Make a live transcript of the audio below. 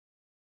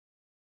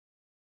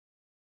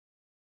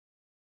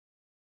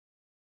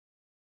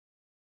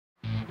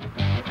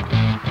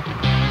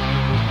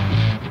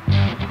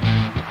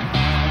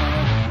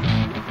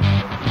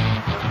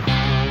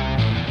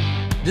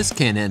This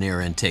K&N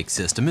air intake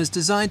system is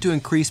designed to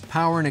increase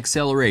power and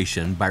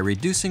acceleration by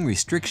reducing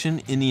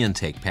restriction in the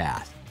intake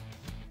path.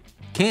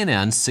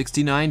 K&N's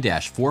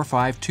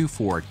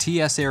 69-4524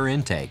 TS air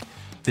intake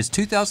fits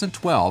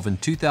 2012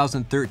 and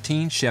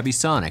 2013 Chevy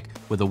Sonic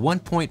with a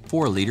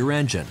 1.4-liter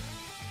engine.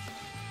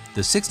 The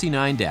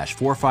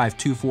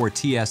 69-4524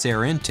 TS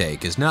air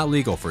intake is not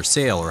legal for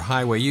sale or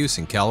highway use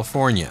in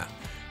California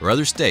or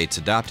other states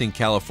adopting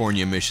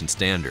California emission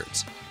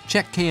standards.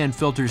 Check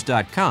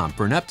knfilters.com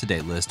for an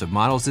up-to-date list of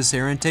models this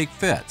air intake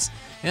fits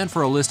and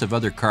for a list of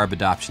other CARB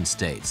adoption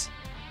states.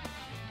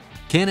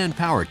 K&N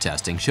power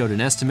testing showed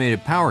an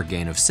estimated power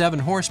gain of 7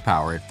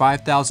 horsepower at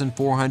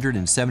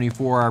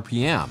 5,474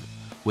 RPM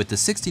with the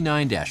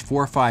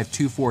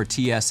 69-4524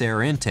 TS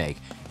air intake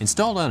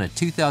installed on a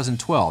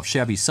 2012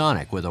 Chevy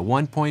Sonic with a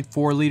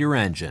 1.4-liter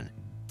engine.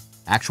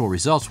 Actual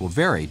results will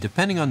vary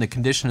depending on the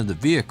condition of the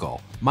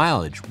vehicle,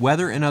 mileage,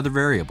 weather, and other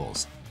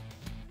variables.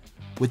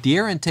 With the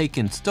air intake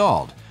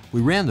installed, we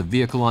ran the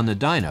vehicle on the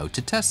dyno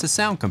to test the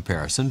sound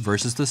comparison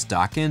versus the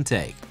stock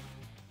intake.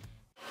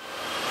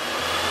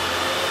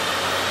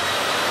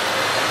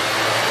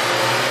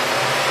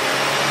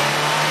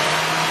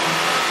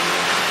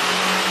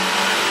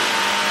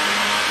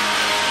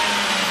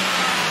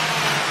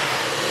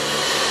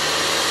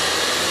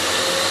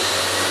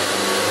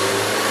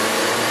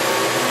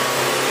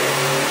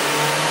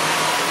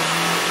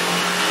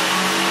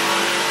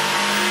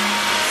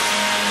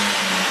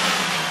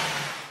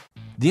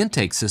 The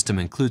intake system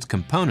includes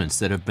components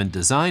that have been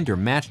designed or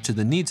matched to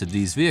the needs of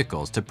these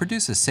vehicles to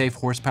produce a safe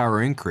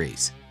horsepower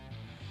increase.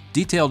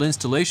 Detailed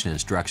installation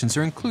instructions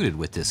are included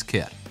with this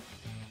kit.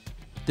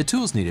 The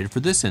tools needed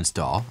for this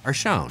install are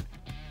shown.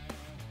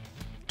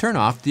 Turn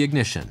off the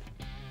ignition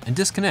and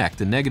disconnect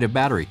the negative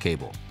battery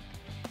cable.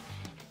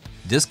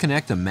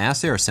 Disconnect the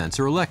mass air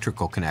sensor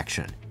electrical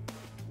connection.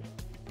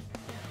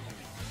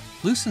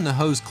 Loosen the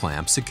hose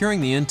clamp securing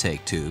the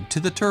intake tube to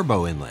the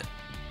turbo inlet.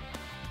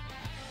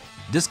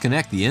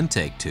 Disconnect the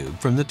intake tube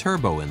from the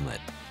turbo inlet.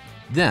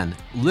 Then,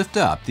 lift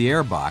up the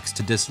airbox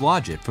to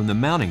dislodge it from the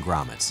mounting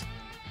grommets.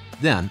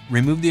 Then,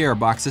 remove the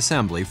airbox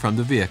assembly from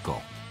the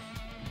vehicle.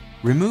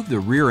 Remove the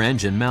rear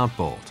engine mount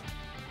bolt.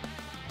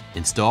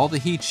 Install the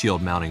heat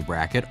shield mounting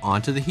bracket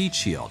onto the heat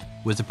shield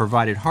with the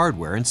provided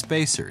hardware and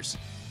spacers.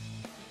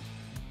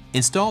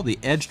 Install the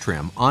edge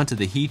trim onto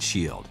the heat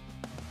shield.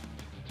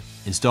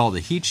 Install the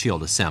heat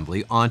shield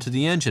assembly onto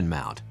the engine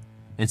mount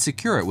and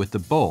secure it with the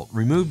bolt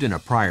removed in a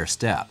prior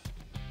step.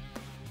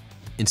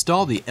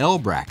 Install the L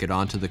bracket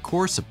onto the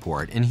core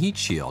support and heat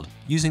shield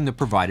using the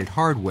provided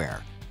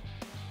hardware.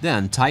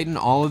 Then tighten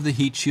all of the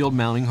heat shield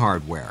mounting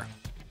hardware.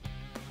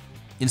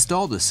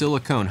 Install the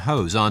silicone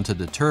hose onto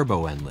the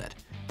turbo inlet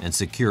and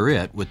secure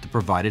it with the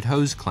provided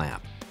hose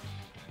clamp.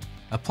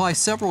 Apply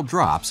several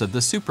drops of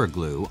the super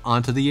glue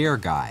onto the air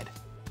guide.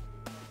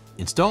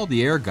 Install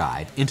the air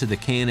guide into the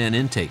K&N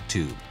intake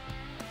tube.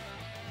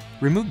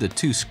 Remove the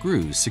 2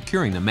 screws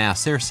securing the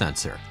mass air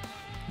sensor.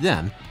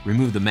 Then,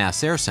 remove the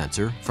mass air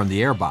sensor from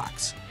the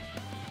airbox.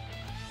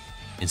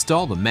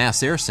 Install the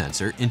mass air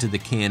sensor into the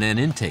K&N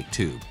intake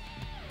tube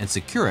and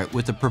secure it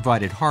with the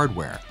provided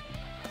hardware.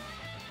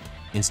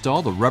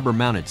 Install the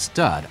rubber-mounted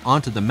stud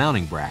onto the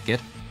mounting bracket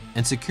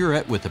and secure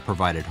it with the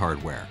provided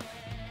hardware.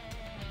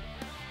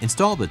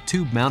 Install the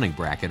tube mounting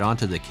bracket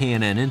onto the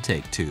K&N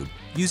intake tube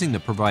using the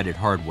provided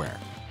hardware.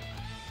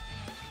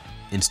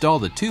 Install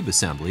the tube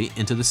assembly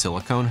into the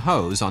silicone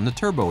hose on the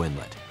turbo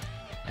inlet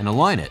and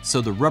align it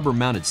so the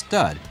rubber-mounted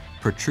stud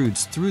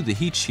protrudes through the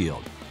heat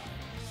shield.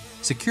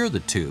 Secure the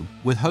tube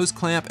with hose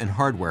clamp and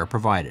hardware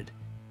provided.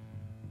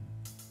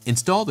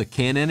 Install the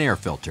K&N air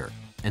filter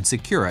and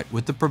secure it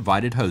with the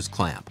provided hose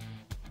clamp.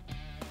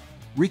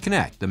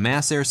 Reconnect the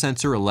mass air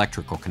sensor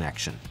electrical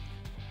connection.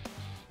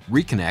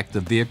 Reconnect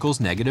the vehicle's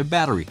negative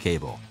battery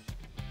cable.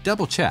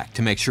 Double check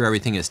to make sure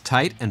everything is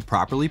tight and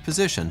properly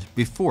positioned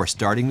before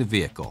starting the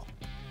vehicle.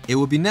 It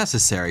will be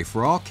necessary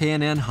for all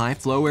K&N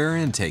high-flow air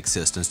intake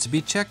systems to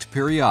be checked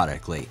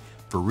periodically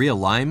for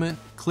realignment,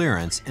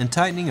 clearance, and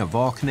tightening of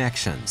all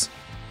connections.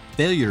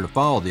 Failure to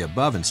follow the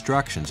above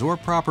instructions or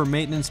proper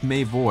maintenance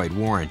may void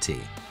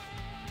warranty.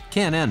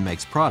 K&N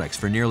makes products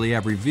for nearly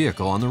every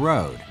vehicle on the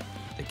road.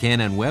 The K&N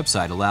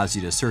website allows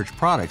you to search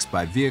products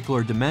by vehicle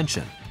or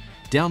dimension,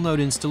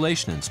 download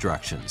installation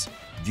instructions,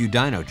 view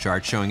dyno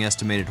charts showing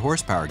estimated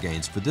horsepower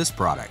gains for this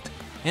product,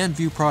 and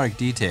view product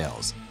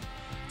details.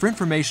 For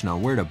information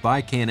on where to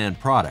buy K&N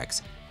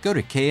products, go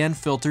to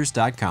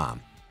knfilters.com.